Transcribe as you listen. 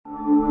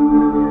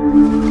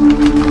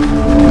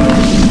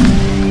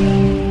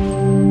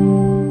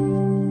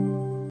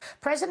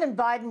President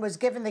Biden was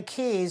given the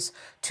keys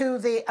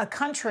to a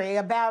country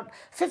about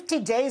 50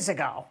 days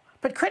ago.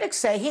 But critics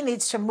say he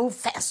needs to move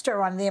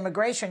faster on the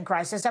immigration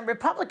crisis. And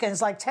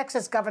Republicans like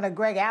Texas Governor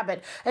Greg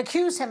Abbott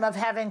accuse him of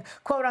having,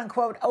 quote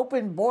unquote,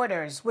 open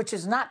borders, which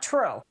is not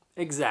true.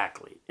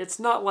 Exactly. It's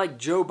not like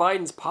Joe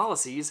Biden's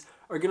policies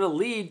are going to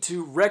lead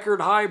to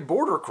record-high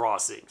border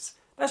crossings.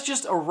 That's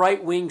just a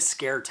right-wing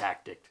scare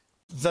tactic.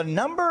 The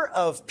number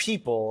of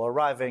people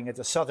arriving at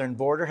the southern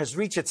border has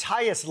reached its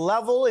highest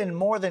level in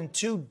more than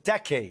 2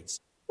 decades.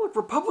 Look,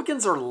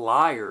 Republicans are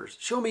liars.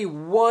 Show me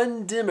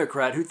one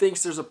Democrat who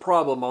thinks there's a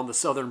problem on the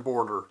southern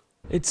border.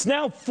 It's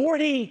now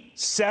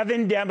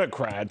 47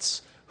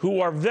 Democrats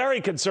who are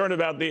very concerned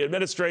about the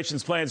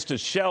administration's plans to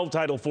shelve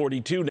Title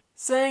 42.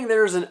 Saying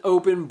there's an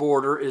open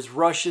border is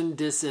Russian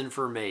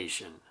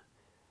disinformation.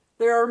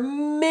 There are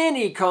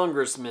many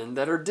congressmen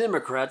that are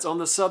Democrats on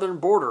the southern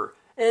border,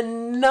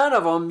 and none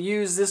of them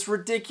use this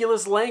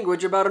ridiculous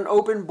language about an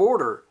open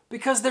border,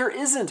 because there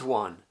isn't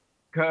one.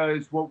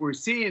 Because what we're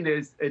seeing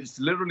is it's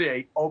literally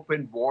an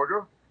open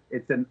border.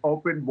 It's an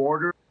open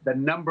border. The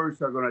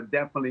numbers are going to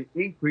definitely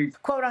increase.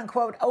 Quote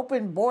unquote,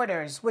 open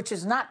borders, which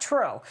is not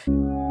true.